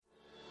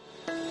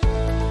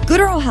Good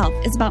oral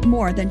health is about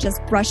more than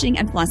just brushing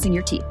and flossing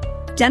your teeth.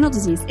 Dental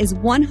disease is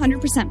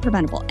 100%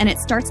 preventable, and it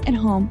starts at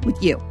home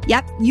with you.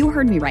 Yep, you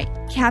heard me right.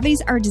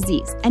 Cavities are a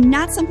disease and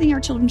not something our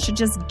children should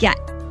just get.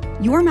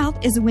 Your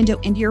mouth is a window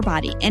into your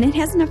body, and it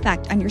has an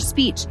effect on your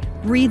speech,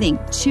 breathing,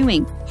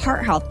 chewing,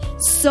 heart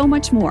health, so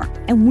much more,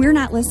 and we're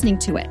not listening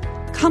to it.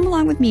 Come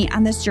along with me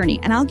on this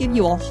journey, and I'll give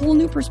you a whole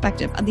new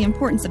perspective of the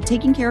importance of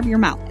taking care of your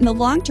mouth and the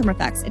long-term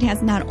effects it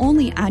has not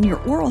only on your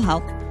oral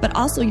health, but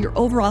also your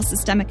overall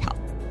systemic health.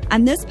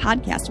 On this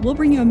podcast, we'll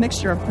bring you a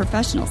mixture of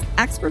professionals,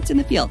 experts in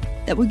the field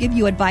that will give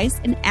you advice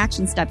and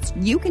action steps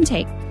you can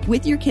take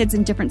with your kids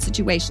in different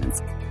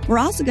situations. We're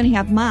also going to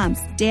have moms,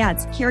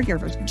 dads,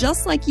 caregivers,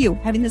 just like you,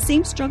 having the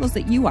same struggles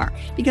that you are,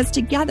 because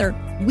together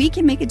we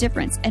can make a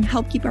difference and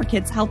help keep our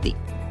kids healthy.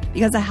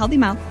 Because a healthy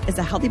mouth is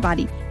a healthy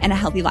body and a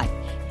healthy life.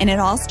 And it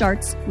all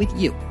starts with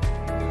you.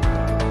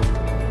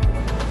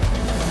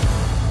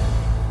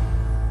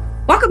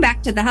 Welcome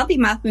back to the Healthy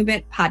Mouth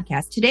Movement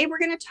podcast. Today, we're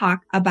going to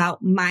talk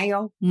about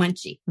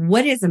Munchee.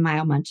 What is a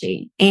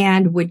Munchee?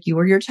 And would you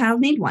or your child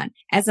need one?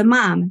 As a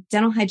mom,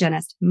 dental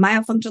hygienist,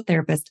 myofunctional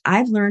therapist,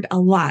 I've learned a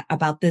lot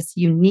about this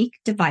unique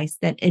device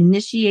that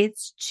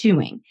initiates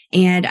chewing.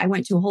 And I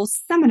went to a whole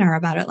seminar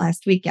about it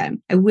last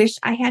weekend. I wish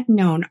I had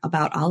known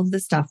about all of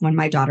this stuff when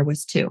my daughter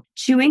was 2.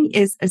 Chewing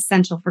is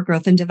essential for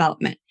growth and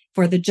development,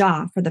 for the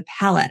jaw, for the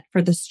palate,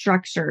 for the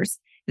structures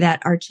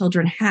that our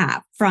children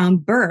have from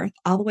birth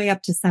all the way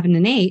up to 7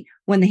 and 8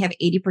 when they have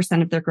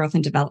 80% of their growth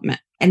and development.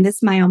 And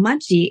this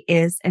Munchee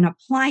is an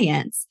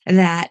appliance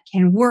that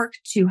can work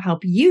to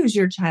help use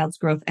your child's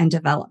growth and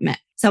development.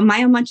 So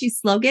Munchee's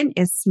slogan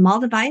is small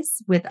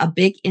device with a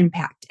big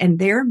impact. And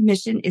their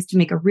mission is to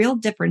make a real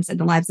difference in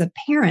the lives of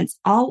parents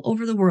all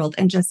over the world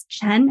in just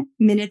 10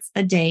 minutes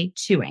a day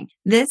chewing.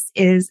 This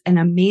is an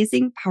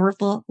amazing,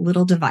 powerful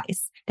little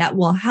device that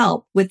will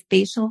help with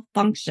facial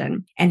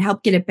function and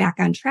help get it back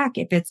on track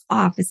if it's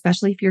off,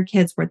 especially if your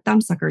kids were thumb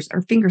suckers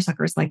or finger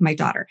suckers like my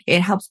daughter.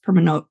 It helps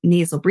promote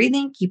nasal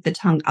breathing, keep the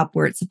tongue up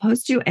where it's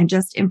supposed to, and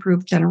just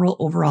improve general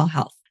overall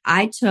health.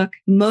 I took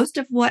most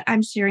of what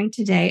I'm sharing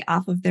today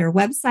off of their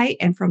website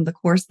and from the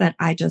course that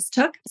I just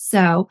took.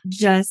 So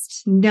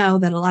just know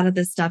that a lot of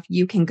this stuff,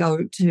 you can go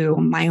to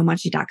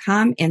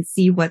mymunchee.com and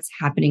see what's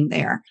happening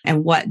there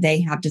and what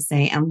they have to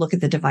say and look at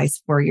the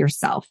device for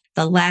yourself.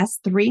 The last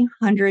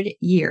 300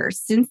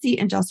 years since the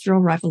Industrial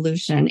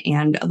Revolution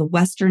and the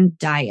Western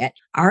diet,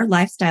 our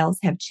lifestyles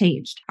have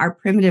changed. Our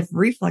primitive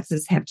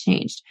reflexes have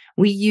changed.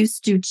 We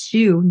used to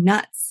chew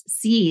nuts,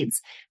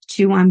 seeds,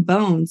 chew on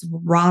bones,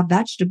 raw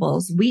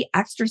vegetables. We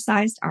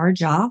exercised our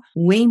jaw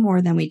way more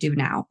than we do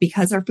now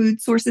because our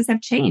food sources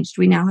have changed.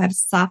 We now have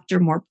softer,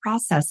 more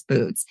processed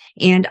foods,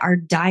 and our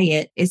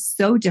diet is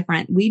so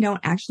different. We don't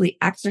actually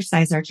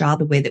exercise our jaw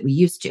the way that we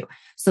used to.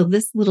 So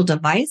this little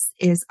device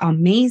is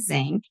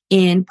amazing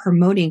in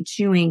promoting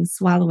chewing,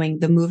 swallowing,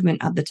 the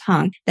movement of the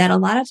tongue that a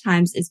lot of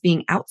times is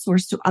being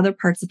outsourced to other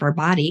parts of our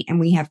body, and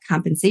we have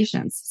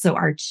compensations. So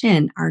our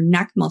chin, our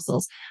neck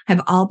muscles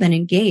have all been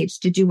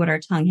engaged to do what our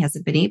tongue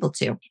hasn't been able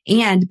to.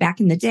 And back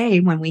in the day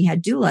when we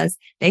had doulas,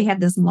 they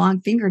had this long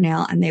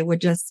fingernail and they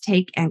would just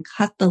take and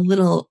cut the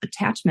little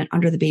attachment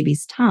under the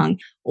baby's tongue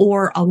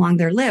or along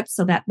their lips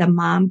so that the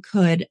mom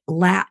could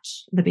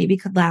latch, the baby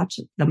could latch,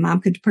 the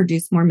mom could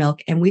produce more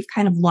milk. And we've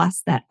kind of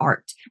lost that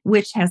art,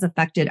 which has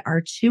affected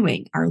our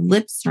chewing, our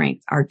lip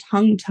strength, our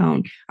tongue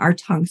tone, our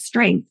tongue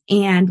strength,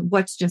 and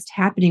what's just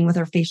happening with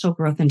our facial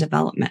growth and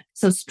development.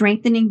 So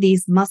strengthening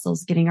these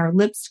muscles, getting our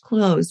lips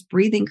closed,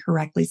 breathing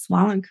correctly,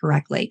 swallowing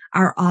correctly,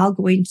 are all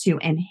going to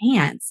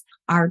enhance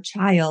our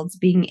child's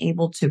being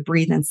able to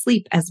breathe and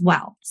sleep as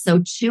well.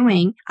 So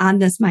chewing on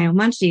this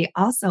Munchee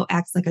also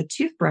acts like a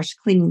toothbrush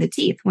cleaning the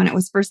teeth. When it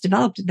was first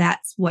developed,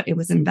 that's what it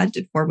was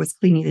invented for, was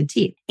cleaning the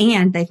teeth.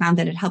 And they found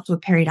that it helped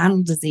with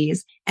periodontal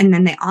disease. And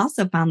then they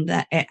also found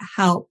that it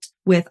helped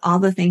with all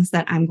the things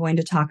that I'm going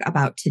to talk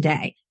about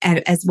today,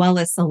 and as well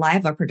as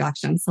saliva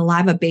production.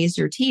 Saliva bathes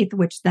your teeth,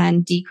 which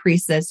then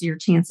decreases your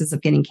chances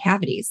of getting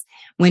cavities.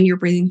 When you're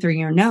breathing through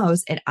your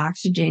nose, it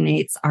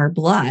oxygenates our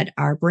blood,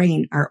 our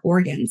brain, our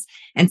organs.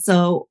 And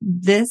so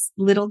this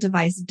little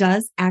device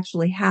does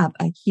actually have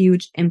a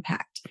huge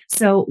impact.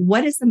 So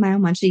what is the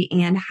Munchee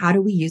and how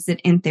do we use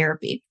it in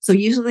therapy? So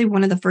usually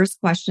one of the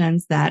first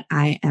questions that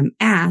I am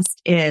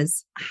asked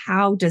is,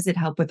 how does it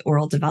help with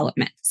oral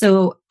development?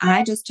 So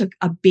I just took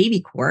a baby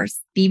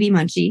course, BB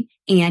Munchee,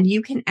 and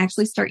you can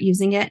actually start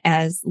using it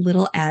as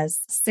little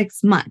as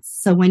 6 months.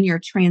 So when you're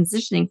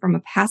transitioning from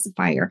a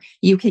pacifier,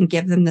 you can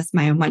give them this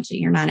Munchee.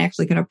 You're not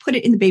actually going to put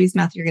it in the baby's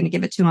mouth. You're going to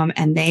give it to them,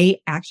 and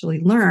they actually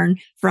learn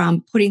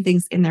from putting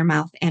things in their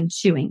mouth and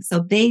chewing. So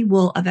they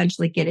will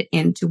eventually get it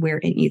into where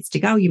it needs to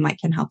go. You might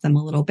can help them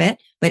a little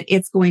bit, but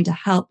it's going to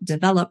help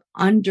develop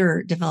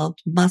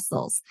underdeveloped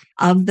muscles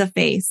of the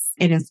face.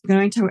 It is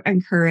going to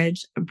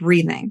encourage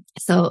breathing.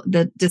 So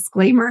the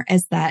disclaimer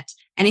is that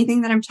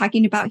anything that I'm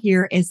talking about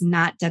here is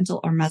not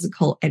dental or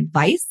medical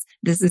advice.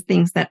 This is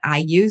things that I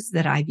use,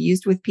 that I've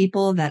used with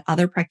people, that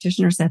other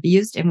practitioners have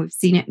used, and we've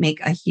seen it make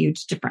a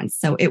huge difference.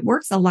 So it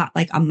works a lot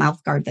like a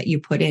mouth guard that you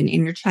put in,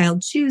 and your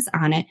child chews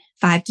on it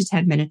 5 to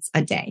 10 minutes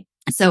a day.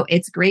 So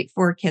it's great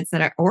for kids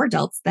that are, or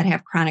adults that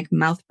have chronic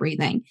mouth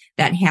breathing,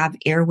 that have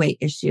airway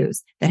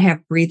issues, that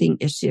have breathing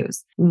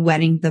issues,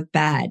 wetting the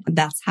bed.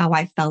 That's how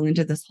I fell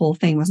into this whole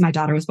thing. Was my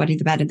daughter was wetting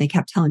the bed and they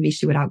kept telling me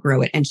she would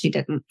outgrow it, and she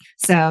didn't.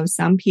 So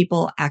some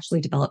people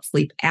actually develop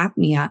sleep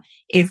apnea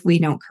if we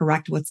don't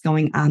correct what's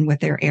going on with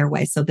their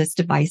airway. So this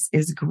device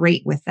is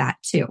great with that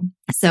too.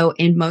 So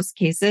in most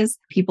cases,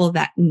 people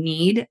that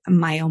need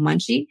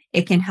Munchee,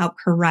 it can help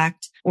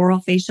correct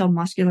orofacial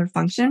muscular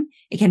function.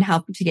 It can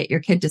help to get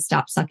your kid to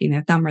stop sucking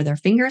their thumb or their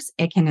fingers.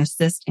 It can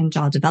assist in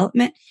jaw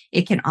development.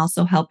 It can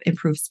also help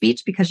improve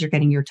speech because you're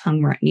getting your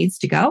tongue where it needs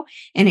to go.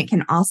 And it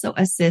can also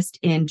assist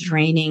in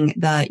draining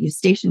the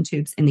eustachian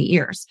tubes in the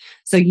ears.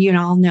 So you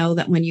all know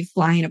that when you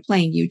fly in a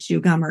plane, you chew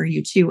gum or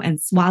you chew and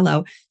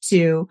swallow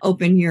to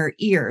open your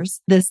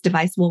ears. This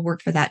device will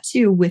work for that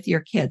too with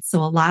your kids. So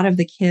a lot of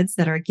the kids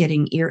that are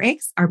getting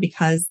earaches are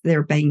because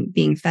they're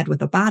being fed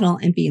with a bottle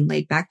and being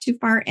laid back too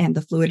far, and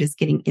the fluid is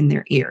getting in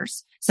their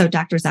ears. So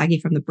Dr.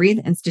 Zaghi from the Breathe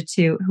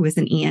Institute, who is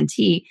an ENT,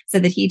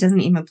 said that he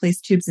doesn't even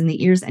place tubes in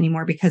the ears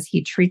anymore because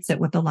he treats it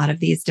with a lot of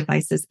these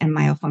devices and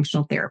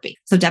myofunctional therapy.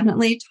 So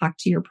definitely talk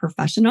to your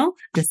professional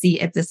to see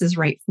if this is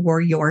right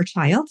for your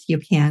child. You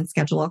can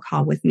schedule a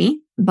call with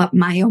me. But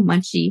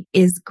Munchee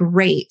is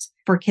great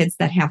for kids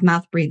that have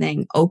mouth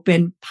breathing,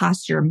 open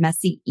posture,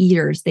 messy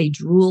eaters. They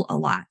drool a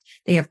lot.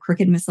 They have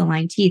crooked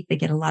misaligned teeth. They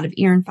get a lot of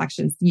ear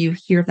infections. You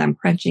hear them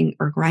crunching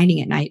or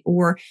grinding at night,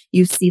 or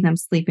you see them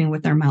sleeping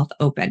with their mouth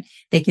open.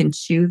 They can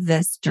chew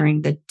this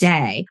during the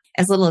day.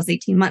 As little as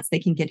 18 months, they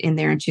can get in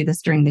there and chew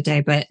this during the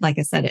day. But like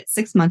I said, at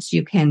 6 months,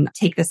 you can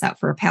take this out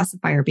for a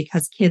pacifier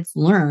because kids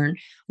learn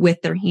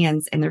with their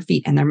hands and their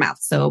feet and their mouth.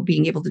 So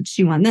being able to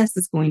chew on this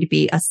is going to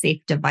be a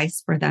safe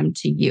device for them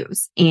to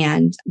use.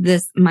 And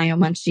this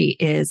Munchee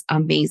is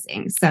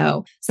amazing.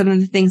 So some of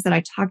the things that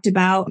I talked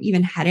about,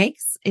 even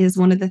headaches is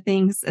one of the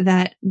things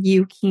that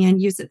you can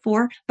use it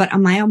for. But a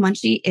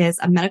Munchee is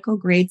a medical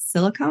grade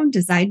silicone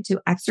designed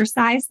to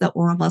exercise the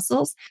oral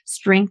muscles,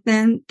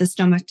 strengthen the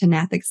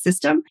stomatognathous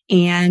system,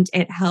 and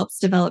it helps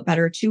develop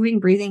better chewing,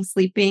 breathing,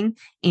 sleeping,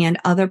 and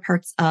other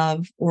parts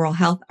of oral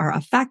health are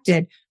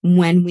affected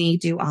when we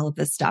do all of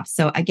this stuff.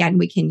 So again,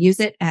 we can use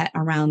it at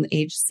around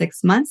age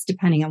 6 months,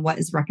 depending on what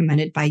is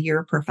recommended by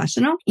your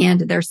professional.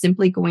 And they're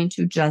simply going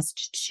to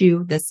just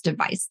chew this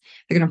device.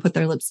 They're going to put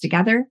their lips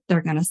together.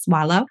 They're going to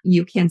swallow.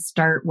 You can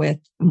start with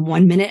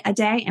 1 minute a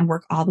day and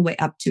work all the way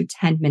up to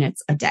 10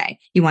 minutes a day.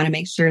 You want to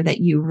make sure that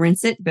you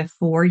rinse it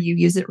before you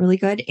use it really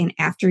good and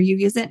after you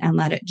use it, and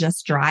let it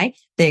just dry.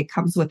 It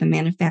comes with the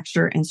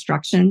manufacturer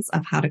instructions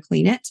of how to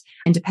clean it.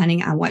 And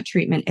depending on what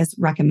treatment is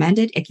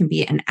recommended, it can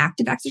be an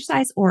active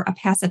exercise or a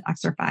passive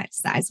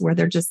exercise where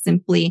they're just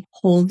simply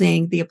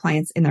holding the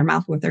appliance in their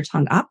mouth with their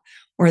tongue up,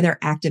 or they're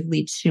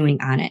actively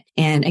chewing on it.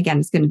 And again,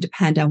 it's going to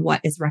depend on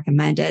what is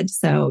recommended.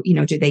 So,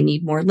 do they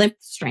need more lip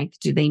strength?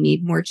 Do they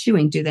need more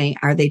chewing?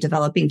 Are they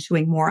developing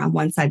chewing more on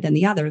one side than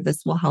the other?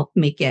 This will help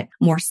make it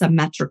more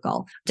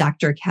symmetrical.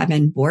 Dr.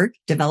 Kevin Borg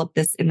developed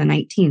this in the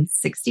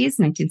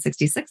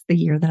 1966, the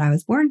year that I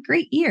was born.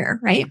 Great year,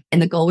 right?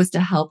 And the goal was to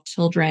help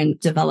children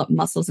develop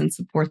muscles and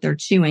support their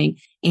chewing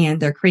and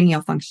their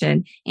cranial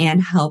function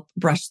and help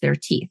brush their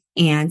teeth.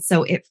 And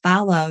so it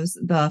follows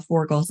the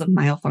 4 goals of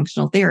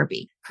myofunctional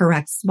therapy: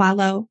 correct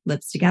swallow,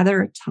 lips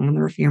together, tongue on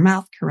the roof of your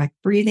mouth, correct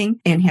breathing,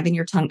 and having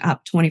your tongue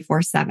up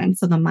 24/7.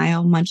 So the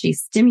Munchee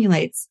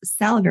stimulates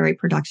salivary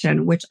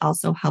production, which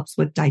also helps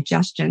with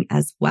digestion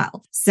as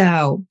well.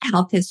 So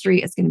health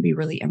history is going to be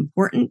really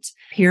important.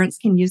 Parents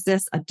can use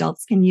this.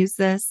 Adults can use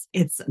this.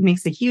 It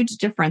makes a huge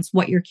difference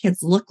what your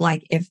kids look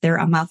like if they're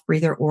a mouth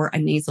breather or a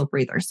nasal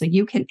breather. So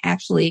you can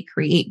actually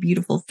create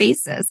beautiful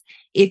faces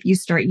if you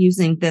start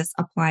using this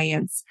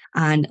appliance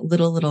on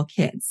little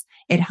kids.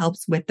 It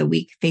helps with the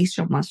weak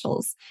facial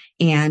muscles.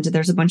 And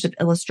there's a bunch of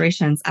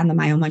illustrations on the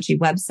Munchee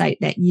website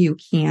that you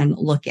can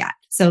look at.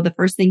 So the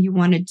first thing you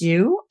want to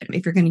do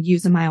if you're going to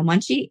use a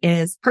Munchee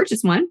is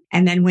purchase one.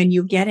 And then when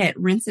you get it,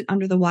 rinse it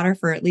under the water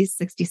for at least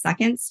 60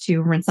 seconds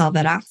to rinse all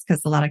that off.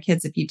 Because a lot of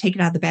kids, if you take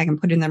it out of the bag and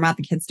put it in their mouth,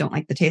 the kids don't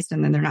like the taste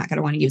and then they're not going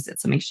to want to use it.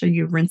 So make sure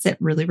you rinse it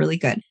really, really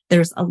good.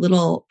 There's a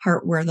little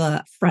part where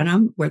the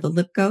frenum, where the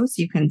lip goes.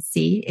 You can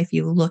see if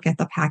you look at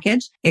the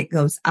package, it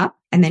goes up.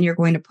 And then you're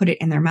going to put it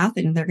in their mouth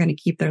and they're going to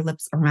keep their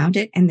lips around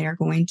it and they're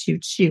going to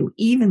chew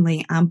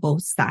evenly on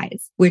both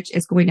sides, which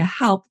is going to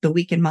help the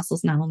weakened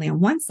muscles not only on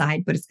one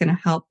side, but it's going to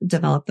help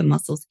develop the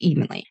muscles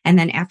evenly. And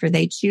then after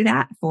they chew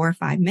that for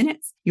 5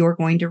 minutes, you're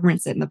going to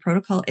rinse it. And the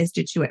protocol is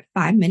to chew it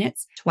 5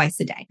 minutes twice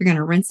a day. You're going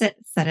to rinse it,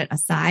 set it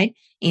aside,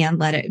 and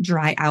let it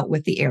dry out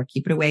with the air.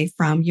 Keep it away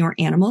from your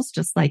animals,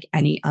 just like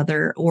any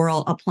other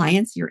oral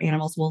appliance. Your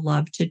animals will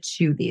love to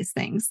chew these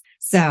things.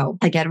 So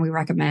again, we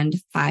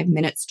recommend 5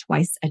 minutes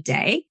twice a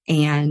day.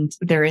 And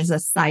there is a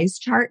size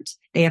chart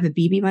They have a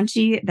BB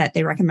Munchee that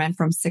they recommend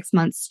from 6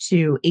 months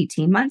to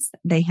 18 months.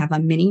 They have a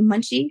mini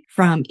Munchee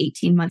from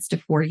 18 months to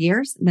 4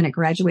 years. Then it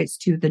graduates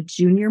to the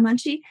junior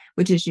Munchee,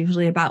 which is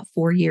usually about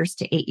 4 years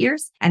to 8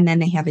 years. And then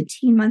they have a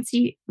teen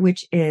Munchee,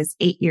 which is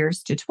 8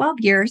 years to 12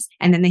 years.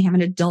 And then they have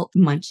an adult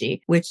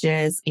Munchee, which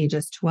is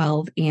ages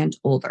 12 and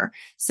older.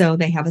 So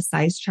they have a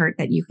size chart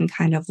that you can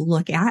kind of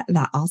look at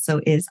that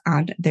also is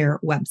on their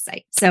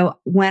website. So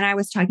when I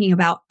was talking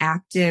about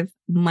active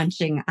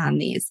munching on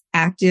these,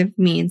 active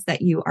means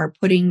that you are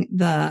putting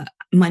the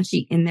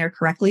Munchee in there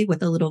correctly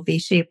with a little V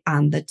shape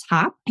on the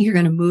top. You're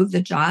going to move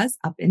the jaws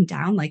up and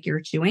down like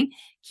you're chewing,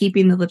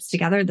 keeping the lips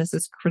together. This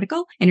is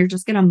critical. And you're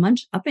just going to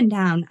munch up and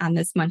down on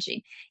this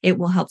Munchee. It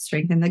will help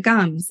strengthen the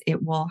gums.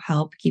 It will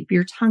help keep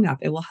your tongue up.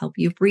 It will help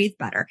you breathe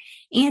better.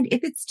 And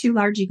if it's too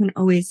large, you can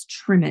always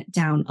trim it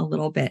down a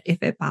little bit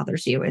if it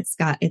bothers you. It's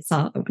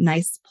a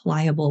nice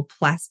pliable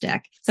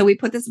plastic. So we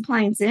put this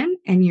appliance in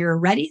and you're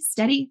ready,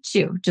 steady,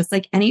 chew. Just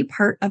like any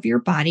part of your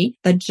body,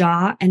 the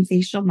jaw and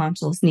facial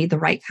muscles need the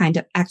right kind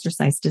of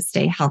exercise to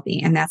stay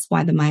healthy. And that's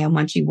why the Myo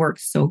Munchee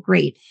works so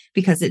great,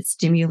 because it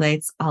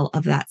stimulates all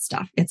of that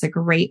stuff. It's a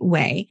great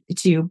way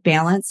to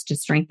balance, to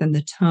strengthen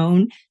the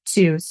tone,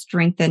 to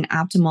strengthen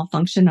optimal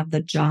function of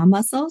the jaw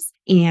muscles.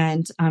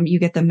 And you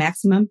get the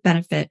maximum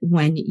benefit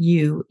when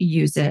you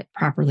use it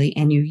properly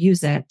and you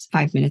use it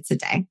 5 minutes a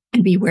day.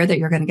 And be aware that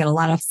you're going to get a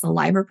lot of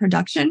saliva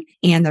production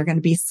and they're going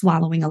to be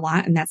swallowing a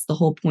lot. And that's the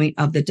whole point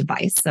of the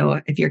device. So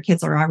if your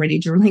kids are already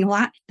drooling a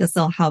lot, this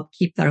will help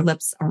keep their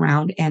lips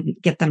around and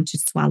get them to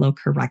swallow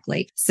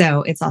correctly.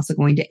 So it's also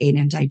going to aid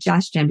in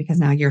digestion because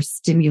now you're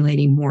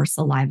stimulating more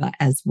saliva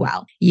as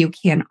well. You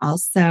can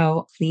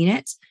also clean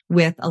it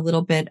with a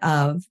little bit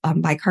of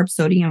bicarb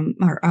sodium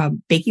or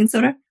baking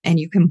soda, and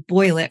you can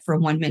boil it for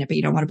 1 minute, but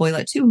you don't want to boil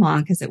it too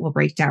long because it will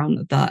break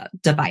down the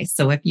device.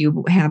 So if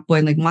you have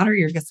boiling water,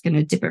 you're just going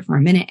to dip it for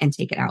a minute and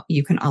take it out.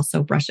 You can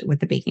also brush it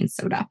with the baking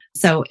soda.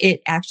 So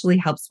it actually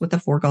helps with the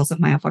 4 goals of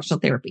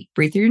myofunctional therapy.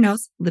 Breathe through your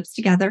nose, lips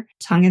together,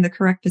 tongue in the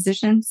correct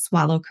position,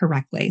 swallow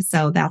correctly.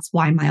 So that's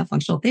why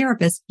myofunctional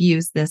therapists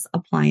use this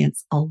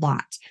appliance a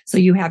lot. So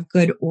you have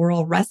good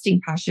oral resting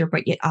posture,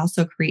 but it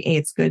also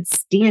creates good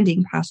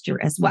standing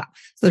posture as well.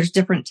 So there's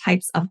different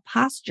types of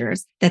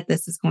postures that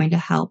this is going to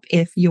help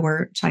if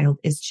your child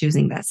is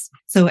choosing this.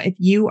 So if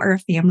you or a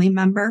family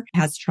member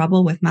has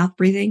trouble with mouth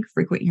breathing,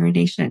 frequent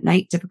urination at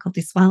night,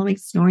 difficulty swallowing,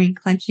 snoring,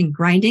 clenching,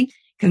 grinding,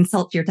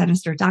 consult your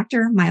dentist or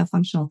doctor,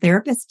 myofunctional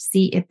therapist,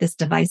 see if this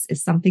device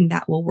is something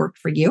that will work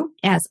for you.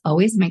 As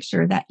always, make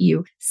sure that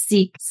you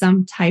seek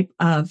some type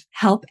of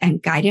help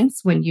and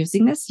guidance when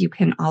using this. You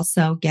can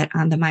also get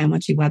on the Myo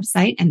Munchee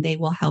website and they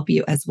will help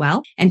you as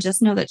well. And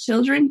just know that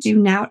children do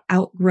not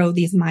outgrow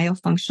these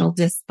myofunctional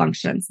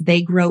dysfunctions.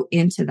 They grow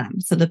into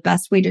them. So the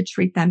best way to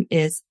treat them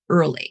is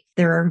early.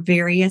 There are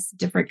various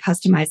different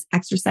customized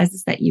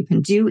exercises that you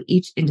can do,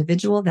 each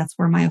individual. That's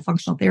where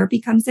myofunctional therapy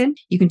comes in.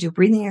 You can do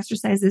breathing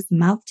exercises,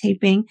 mouth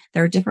taping.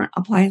 There are different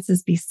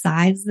appliances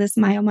besides this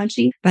Myo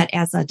Munchee, but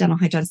as a dental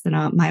hygienist and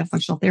a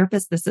myofunctional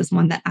therapist, this is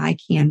one that I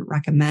can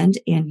recommend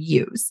and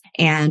use.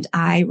 And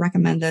I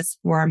recommend this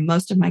for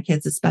most of my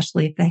kids,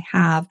 especially if they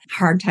have a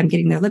hard time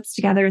getting their lips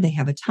together, they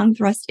have a tongue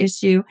thrust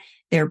issue,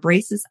 their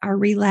braces are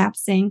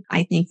relapsing.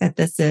 I think that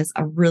this is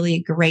a really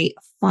great,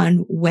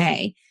 fun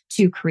way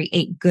to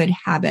create good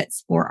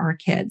habits for our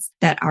kids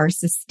that are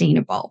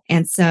sustainable.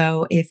 And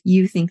so if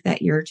you think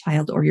that your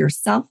child or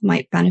yourself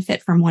might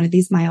benefit from one of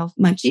these Myo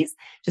Munchees,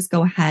 just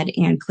go ahead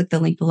and click the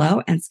link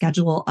below and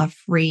schedule a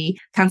free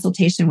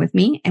consultation with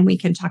me and we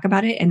can talk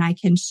about it and I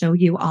can show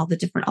you all the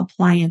different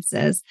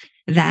appliances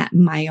that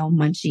Myo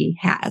Munchee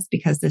has,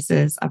 because this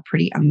is a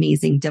pretty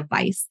amazing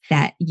device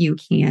that you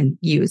can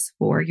use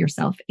for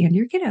yourself and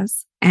your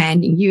kiddos.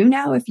 And you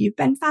know, if you've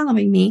been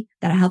following me,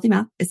 that a healthy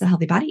mouth is a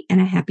healthy body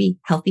and a happy,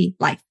 healthy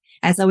life.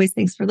 As always,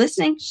 thanks for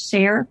listening.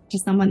 Share to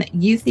someone that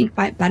you think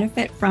might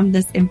benefit from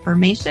this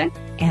information.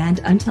 And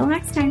until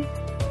next time.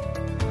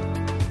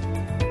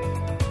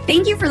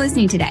 Thank you for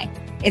listening today.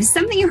 If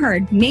something you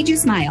heard made you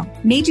smile,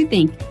 made you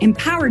think,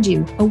 empowered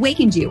you,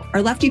 awakened you,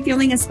 or left you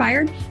feeling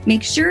inspired,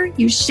 make sure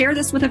you share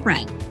this with a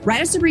friend.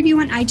 Write us a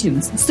review on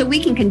iTunes so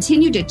we can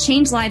continue to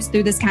change lives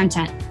through this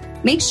content.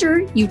 Make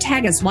sure you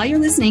tag us while you're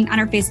listening on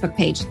our Facebook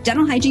page,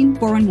 Dental Hygiene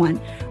 411,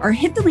 or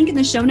hit the link in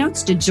the show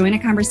notes to join a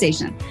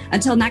conversation.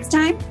 Until next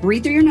time,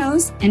 breathe through your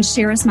nose and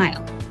share a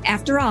smile.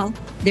 After all,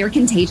 they're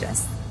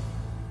contagious.